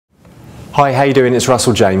Hi, how you doing? It's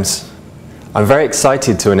Russell James. I'm very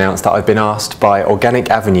excited to announce that I've been asked by Organic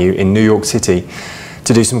Avenue in New York City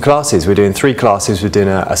to do some classes. We're doing 3 classes. We're doing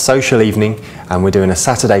a social evening, and we're doing a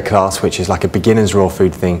Saturday class, which is like a beginner's raw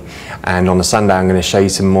food thing. And on a Sunday, I'm going to show you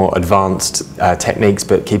some more advanced techniques,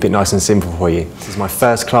 but keep it nice and simple for you. This is my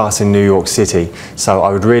first class in New York City, so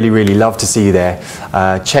I would really love to see you there.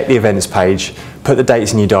 Check the events page, put the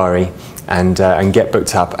dates in your diary, and get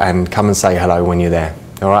booked up, and come and say hello when you're there.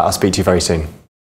 All right, I'll speak to you very soon.